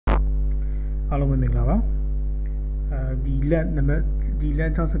အားလုံးပဲမင်္ဂလာပါဒီ lab နံပါတ်ဒီ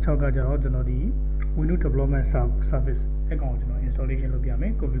lab 66ကကြတော့ကျွန်တော်ဒီ Windows Development Service အကောင်ကျွန်တော် installation လုပ်ပြမ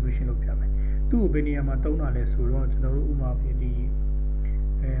ယ် configuration လုပ်ပြမယ်သူ့ကိုဘယ်နေရာမှာသုံးတာလဲဆိုတော့ကျွန်တော်တို့ဥပမာဖြစ်ဒီ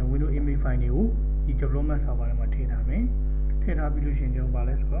Windows image file တွေကိုဒီ development server ထဲမှာထည့်ထားမယ်ထည့်ထားပြီးလို့ရှိရင်ကျွန်တော်ဗာ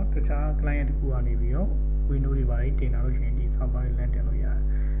လဲဆိုတော့တခြား client တစ်ခုကနေပြီးတော့ Windows တွေဗာလေးတင်လာလို့ရှိရင်ဒီ server တွေ LAN တင်လို့ရတယ်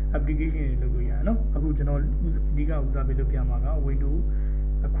application တွေလုပ်လို့ရတယ်နော်အခုကျွန်တော်အဓိကဦးစားပေးလုပ်ပြမှာက Windows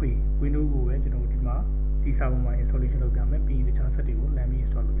အခွေ Windows ကိုပဲကျွန်တော်ဒီမှာဒီ server မှာ installation လုပ်ပြမယ်ပြီးရင်တခြား set တွေကို LAN ပြီး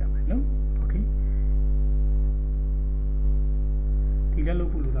install လုပ်ပြမယ်နော် okay ဒီလက်လု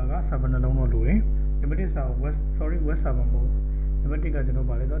ပ်ဖို့လိုတာက server နှလုံးတော့လိုတယ် name 1 server web server မဟုတ် name 1ကကျွန်တော်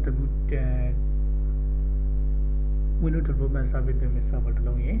ဗာလဲဆိုတော့ Windows Development Service တွေမှာ server တစ်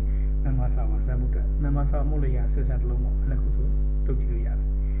လုံးရယ် member server စမ်းမှုအတွက် member server မဟုတ်လည်းရ system တစ်လုံးပေါ့အဲ့ဒါခုဆိုလုပ်ကြည့်လို့ရတယ်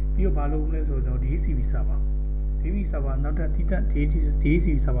ပြီးတော့ဘာလုပ်မလဲဆိုတော့ DHCP server DHCP server နောက်ထပ်တိတက်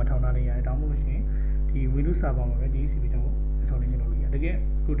DHCP server ထောင်ထားလိုက်ရတယ်တောင်းလို့ရှိရင်ဒီ Windows server မှာပဲ DHCP တောင်း installation လုပ်လို့ရတယ်တကယ်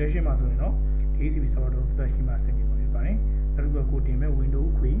protection မှာဆိုရင်တော့ DHCP server တော့ protection မှာဆက်ပြီးပါဖြစ်ပါတယ်နောက်တစ်ခုကကိုတင်မဲ့ Windows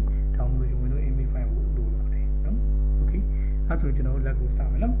ခွေတောင်းလို့ရှိရင် Windows image file ကိုလိုပါတယ်နော် okay အဲ့ဆိုကျွန်တော်လက်ကိုစ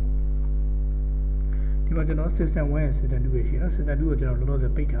မယ်နော်ဒီမှာကျွန်တော် system 1 and system 2ပဲရှိရနော် system 2ကိုကျွန်တော်လောလောဆ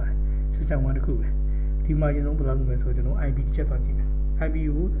ယ်ပိတ်ထားတယ် system 1တစ်ခုပဲဒီမှာရင်ဆုံးဘယ်လိုလုပ်မလဲဆိုတော့ကျွန်တော် IP တစ်ချက်သွားကြည့်မယ် IP က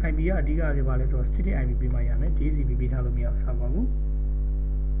အဓိကတွေပါလဲဆိုတော့ static IP ပေးမှရမယ် DHCP ပေးထားလို့မရအောင် server ကို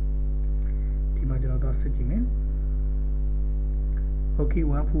ဒီမှာကျွန်တော်တော့စစ်ကြည့်မယ် okay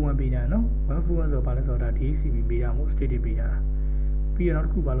 141ပေးကြရနော်141ဆိုတော့ဘာလဲဆိုတော့ဒါ DHCP ပေးရမို့ static ပေးကြတာပြီးရနောက်တ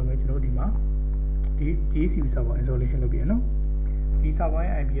စ်ခုပါလို့မယ်ကျွန်တော်ဒီမှာဒီ DHCP server installation လုပ်ပြရနော်ဒီ server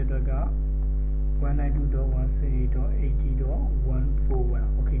ရဲ့ IP အတွက်က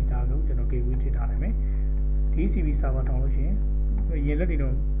 192.168.80.141 okay ဒါကိုကျွန်တော် gateway ထည့်ထားလိုက်မယ် DHCP server ထောင်လို့ရှိရင်ရင်လက်တွေ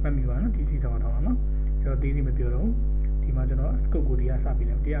တော့မှတ်မိပါနော် DHCP server ထောင်တာနော်ကျွန်တော်သေးသေးမပြောတော့ဒီမှာကျွန်တော် scope ကိုတရားစပြီး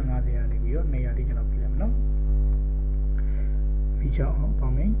လိုက်150ရာနေပြီးတော့200တိကျွန်တော်ပြလိုက်မယ်နော် feature အောင်ပါ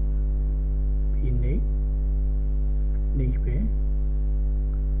မယ်ပြီး niche ပဲ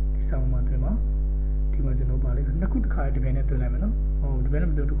ဒီ server မှာတွင်မှာဒီမှာကျွန်တော်ပါလေနှစ်ခုတစ်ခါတပြိုင်နဲ့တွင်လိုက်မယ်နော်ဟိုတပြိုင်နဲ့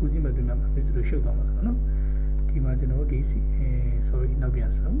တစ်ခုချင်းပဲတွင်မှာဒီလိုရှုပ်သွားမှာဆိုတော့နော်ဒီမှာကျွန်တော် DC sorry နောက်ပြန်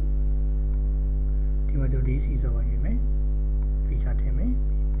ဆုံးဒီမှာကျွန်တော် DC server ရေးမယ် feature ထည့်မယ်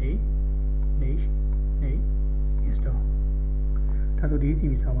niche install ဒါဆို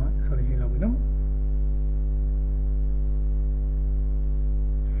DHCP server installation လုပ်ပြီနော်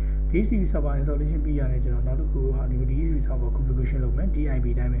DHCP server installation ပြီးရတယ်ကျွန်တော်နောက်တစ်ခုကဒီ DHCP server configuration လုပ်မယ် DIP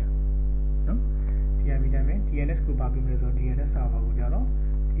တိုင်းပဲနော် DIP တိုင်းပဲ DNS ကိုပါပြီးမယ်ဆိုတော့ DNS server ကိုကြတော့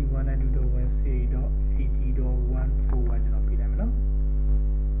ဒီ 192.168.80.141 ကျွန်တော်ပြလိုက်မယ်နော်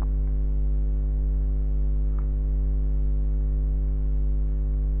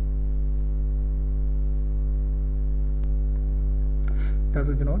ဒါ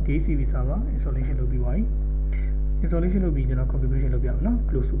ဆိုကျွန်တော် DHCP server installation လုပ်ပြီးပါပြီ installation လုပ်ပြီးကျွန်တော် configuration လုပ်ပြမယ်နော်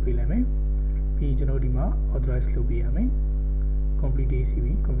close လုပ်ပေးလိုက်မယ်ပြီးရင်ကျွန်တော်ဒီမှာ authorize လုပ်ပေးရမယ် complete DHCP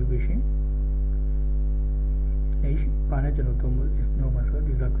configuration niche ဘာနဲ့ကျွန်တော်သုံးလို့ normal ဆိုတော့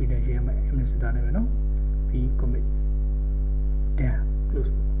user credential မှာ administrator နဲ့ပဲနော်ပြီး commit done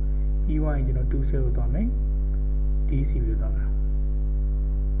close ပြီးသွားရင်ကျွန်တော် tool set ကိုသွားမယ် DHCP ကိုသွားမယ်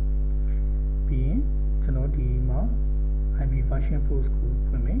ပြီးရင်ကျွန်တော်ဒီမှာ IP version 4 ကို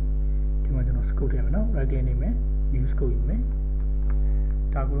ဖွင့်မယ်ဒီမှာကျွန်တော် scope ထည့်မယ်နော် right click နေမယ် new scope ယူမယ်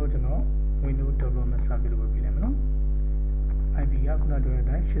ဒါကိုတော့ကျွန်တော် Windows Development Service လို့ပဲပြလိုက်မယ်နော် IP ကခုနပြောတဲ့အ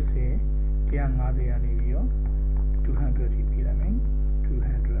တိုင်း80 150ရာနေပြီးတော့200ထိပြလိုက်မယ်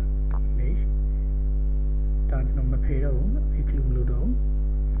200 niche ဒါကျွန်တော်မဖယ်တော့ဘူး include မလုပ်တော့ဘူး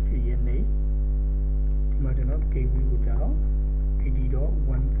ရှိရ niche ဒီမှာကျွန်တော် gateway ကိုကြာတော့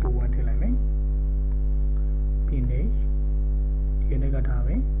 80.141 ထည့်လိုက်မယ်ပြီး niche ဒီနေ့ကထားမ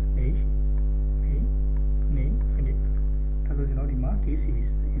ယ် niche finish ဒါဆိုကျွန်တော်ဒီမှာ DHCP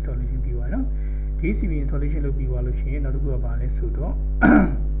installation ပြီးသွားနော် DHCP installation လုပ်ပြီးသွားလို့ရှိရင်နောက်တစ်ခုကဘာလဲဆိုတော့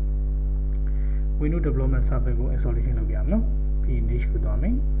Windows Development Server ကို installation လုပ်ပြရမယ်နော်ပြီး niche ကိုသွားမ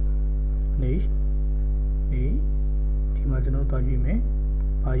ယ် niche ဒီမှာကျွန်တော်သွားကြည့်မယ်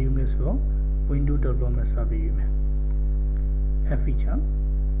ဘာယူမလဲဆိုတော့ Windows Development Server ယူမယ် F feature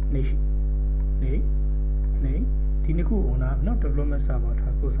niche ဒီနှစ်ခု owner နော် development server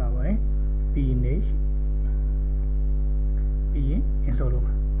transport server ရယ်ပြီး niche ပြီးရင် install လုပ်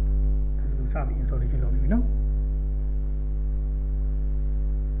မှာဒါဆိုစပြီး installation လုပ်နေပြီနော်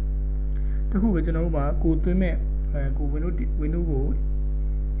တခုပဲကျွန်တော်တို့မှာကိုသွင်းမဲ့ကို Windows ကို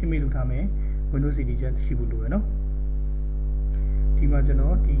image လုပ်ထားမယ် Windows CD ချက်ရှိဖို့လိုရယ်နော်ဒီမှာကျွန်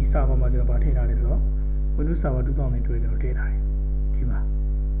တော်ဒီ server မှာကျွန်တော်ဗာထည့်ထားလဲဆိုတော့ Windows Server 2002ကျွန်တော်ထည့်ထားတယ်ဒီမှာ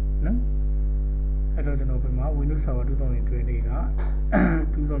နော် အဲ့တော့ကျွန်တော်ပြန်မှာ Windows Server 2020က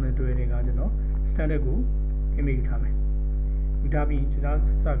2020ကကျွန်တော် standard ကို image ယူထားမယ်ယူထားပြီးကျွန်တော်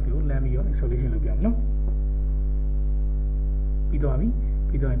စပြီးလမ်းပြီးတော့ installation လုပ်ပြမယ်နော်ပြီးသွားရ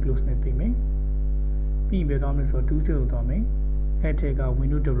င် close နဲ့ပြင်မယ်ပြီးပြသွားမယ်ဆိုတော့ 2 step ကိုသွားမယ်အဲ့ထက်က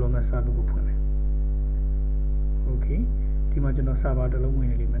Windows Development Server ကိုဖွင့်မယ် okay ဒီမှာကျွန်တော် server တစ်လုံးဝင်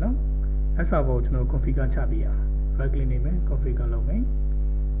နေလိမ့်မယ်နော်အဲ့ server ကိုကျွန်တော် configure ချပေးရအောင် right click နေမယ် configure လုပ်မယ်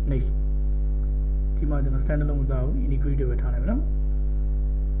next ဒီမှာကျွန်တော် standalone မသွားဘူး integrated ပဲထားလိုက်မယ်နော်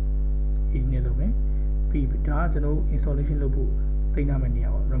ဒီနေ့လုပ်မယ်ပြီးဒါကကျွန်တော် installation လုပ်ဖို့သိမ်းထားမယ့်နေရာ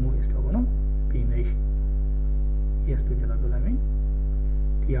ပေါ့ remote install ပေါ့နော်ပြီး next yes လို့ကျွန်တော်ပြောလိုက်မယ်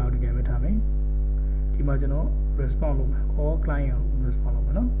ဒီအောင်ဒီတိုင်းပဲထားမယ်ဒီမှာကျွန်တော် response လုပ်မယ် all client response လုပ်မ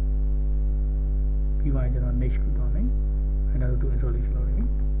ယ်နော်ပြီးမှကျွန်တော် next ကိုသွားမယ်အဲ့ဒါဆိုသူ installation လုပ်နေပြီ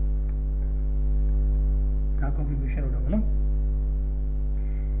ဒါ configuration လုပ်တော့မယ်နော်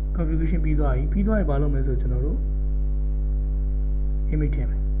configuration ပြီးသွားရင်ဘာလုပ်မလဲဆိုကျွန်တော်တို့ image ထည့်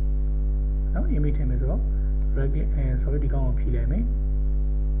မယ်နော် image ထည့်မယ်ဆိုတော့ right sorry ဒီကောင်ကိုဖြည့်လိုက်မယ်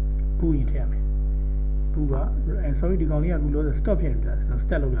ပူရင်ထည့်ရမယ်ပူက sorry ဒီကောင်လေးကအခုလို့ stop ဖြစ်နေတာကျွန်တော်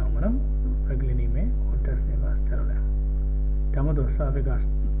start လုပ်ရအောင်မနော် right click နေမယ် or test နဲ့ပါ start လုပ်လိုက်ဒါမှတော့ service က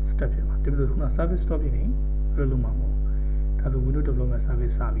step ဖြစ်ပါဒီလိုခုန service stop ဖြစ်နေအဲ့လိုလုပ်မှာမဟုတ်ဒါဆို Windows Development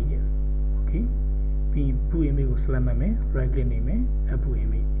Service စပြီ yes okay ပြီး boot image ကို select မယ် right click နေမယ် add boot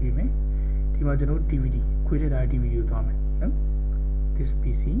image ယူမယ်ဒီမှာကျွန်တော် DVD ခွေထည့်ထားတဲ့ DVD ကိုသွားမယ်နော် this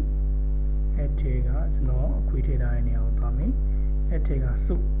PC အဲ့ထဲကကျွန်တော်ခွေထည့်ထားတဲ့နေရာကိုသွားမယ်အဲ့ထဲက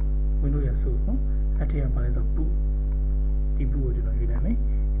source Windows ရဲ့ source နော်အဲ့ထဲကပါလဲဆို boot ဒီ boot ကိုကျွန်တော်ယူလိုက်မယ်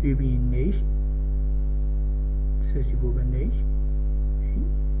ယူပြီး niche 64 ပဲ niche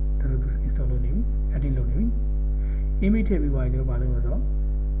ဒါဆို install လုပ်နေပြီ edit လုပ်နေပြီ image ထည့်ပြီးသွားရင်တော့ဘာလုပ်လဲဆိုတော့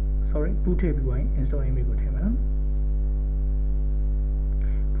sorry boot ထည့်ပြီးသွားရင် install image ကိုထည့်မယ်နော်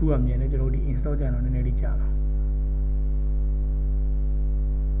boot ကမြင်နေကျွန်တော်ဒီ install ကြတော့နည်းနည်းလေးကြာတာ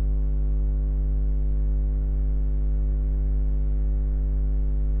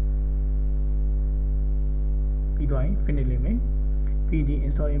ပြီးသွားရင် finish လုပ်မယ်ပြီးဒီ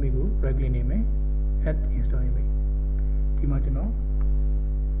install image ကို right click နေမယ် add install image ဒီမှာကျွန်တော်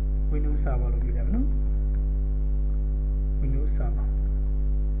Windows Server လို့ယူလိုက်မယ်နော် Windows Server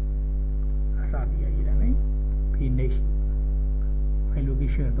အစပြီးရေးလိုက်မယ်ပြီး next file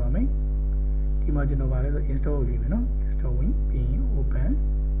location ကိုသွားမယ်ဒီမှာကျွန်တော်ဗာလဲဆို install ကိုယူမယ်နော် install ဝင်ပြီးရင် open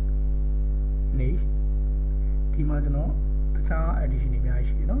next ဒီမှာကျွန်တော်တခြား addition တွေအများကြီး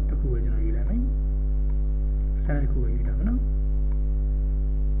ရှိတယ်နော်တစ်ခုပဲကျွန်တော်ယူလိုက်မယ် standard တစ်ခုပဲယူလိုက်မယ်နော်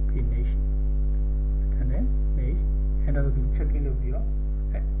ပြီး next standard next အဲ့ဒါဆိုသူ check in လုပ်ပြီးတော့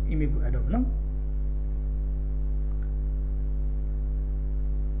image ကို add လုပ်မယ်နော်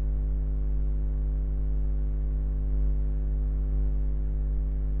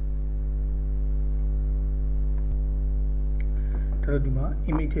ဒါတော့ဒီမှာ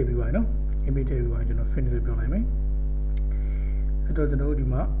image ထည့်ပြီးပါနော် image ထည့်ပြီးပါကျွန်တော် finish လို့ပြောလိုက်မယ်အဲ့တော့ကျွန်တော်တို့ဒီ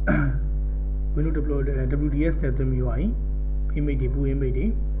မှာ Windows Deploy WDS နဲ့သွင်းပြီးပါရင် image တွေ boot image တွေ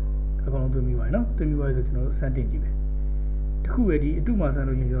အကောင်လုံးသွင်းပြီးပါနော်သွင်းပြီးပါဆိုကျွန်တော်တို့စမ်းတင်ကြည့်မယ်တခုပဲဒီအတူမှဆန်း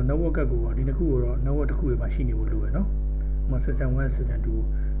လို့ရှိရင်ကျွန်တော် network ကကိုဒီတစ်ခုကိုတော့ network တစ်ခုတွေမှာရှိနေဖို့လိုရယ်နော်ဟိုမှာ system 1 system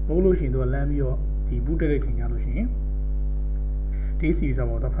 2မဟုတ်လို့ရှိရင်တော့လမ်းပြီးတော့ဒီ boot တဲ့ချိန်ကြလို့ရှိရင်ဒီ series ဆောင်း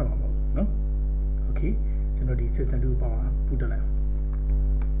တော့ဖတ်မှာမဟုတ်ဘူးနော် okay ကျွန်တော်ဒီ system 2ပါ boot တက်လိုက်အောင်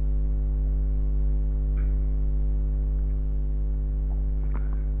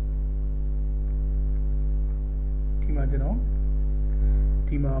ဒီမှာကျွန်တော်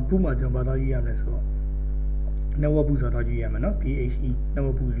ဒီမှာ boot မှာကျွန်တော်ဘာသာရေးရမလဲဆိုတော့network boot ဆိုတာကြည့်ရမယ်နော် PHE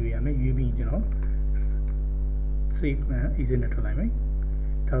network boot ရွေးရမယ်ရွေးပြီးကျွန်တော် save man easy နဲ့ထွက်လိုက်မယ်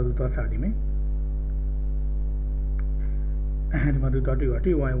ဒါဆိုတော့စာလိမ့်မယ်ဒီမှာတော့တွေ့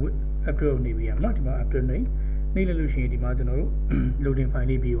ဝိုင်း after နေပြီရမယ်နော်ဒီမှာ after နေလိုက်လို့ရှိရင်ဒီမှာကျွန်တော်တို့ loading file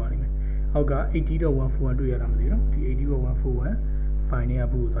လေးပြီးသွားလိမ့်မယ်အောက်က 80.141 တွေ့ရတာမသိဘူးနော်ဒီ 80.141 file နဲ့က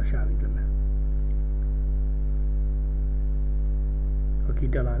boot ကိုသွားရှာပြီးတွေ့မယ် okay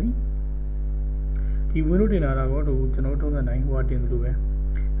တက်လာပြီဒီ Windows တင်လာတာကတော့ကျွန်တော်ထုံးစံတိုင်းဟိုကတင်သလိုပဲ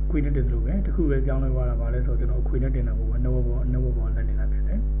အခွေနဲ့တင်သလိုပဲတခုပဲပြောင်းလဲသွားတာပါလဲဆိုတော့ကျွန်တော်အခွေနဲ့တင်တာပေါ့ပဲ network ပေါ်လက်တင်တာဖြစ်တ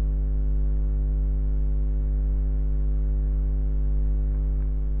ယ်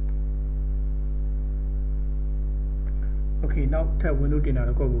okay နောက်ထပ် Windows တင်တာ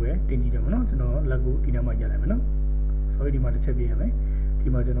တော့ကိုယ့်ကိုပဲတင်ကြည့်တယ်ပေါ့နော်ကျွန်တော်လက်ကိုဒီနားမှာရလိုက်မယ်နော် sorry ဒီမှာတစ်ချက်ပြရမယ်ဒီ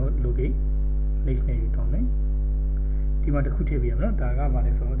မှာကျွန်တော် locate next နဲ့ယူသွားမယ်ဒီမှာတစ်ခုထည့်ပြရမယ်နော်ဒါကဘာ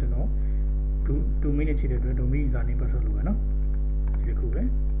လဲဆိုတော့ကျွန်တော်domain နဲ့ချိန်တဲ့အတွက် domain user name password လို့ပဲเนาะဒီခုပဲ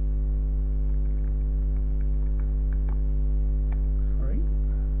sorry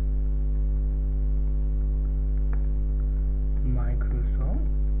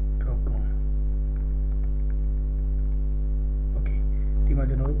microsoft.com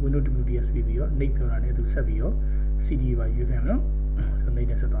Windows WDS ပြီးပြီးတော့ Nate ပြောတာနဲ့သူဆက်ပြီးတော့ CD ပါရွေးခိုင်းမယ်နော်ဆိုတော့ Nate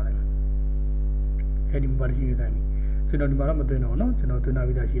နဲ့ဆက်သွားလိုက်မယ်အဲဒီမှာပါရှိရွေးခိုင်းပြီဆိုတော့ဒီမှာတော့မသွင်းတော့ဘူးနော်ကျွန်တော်သွင်းထား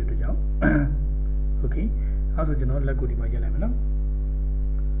ပြီးသားရှိတဲ့အတွက်ကြောင့် Okay အဲ့ဆိုကျွန်တော်လက်ကိုဒီမှာရက်လိုက်မယ်နော်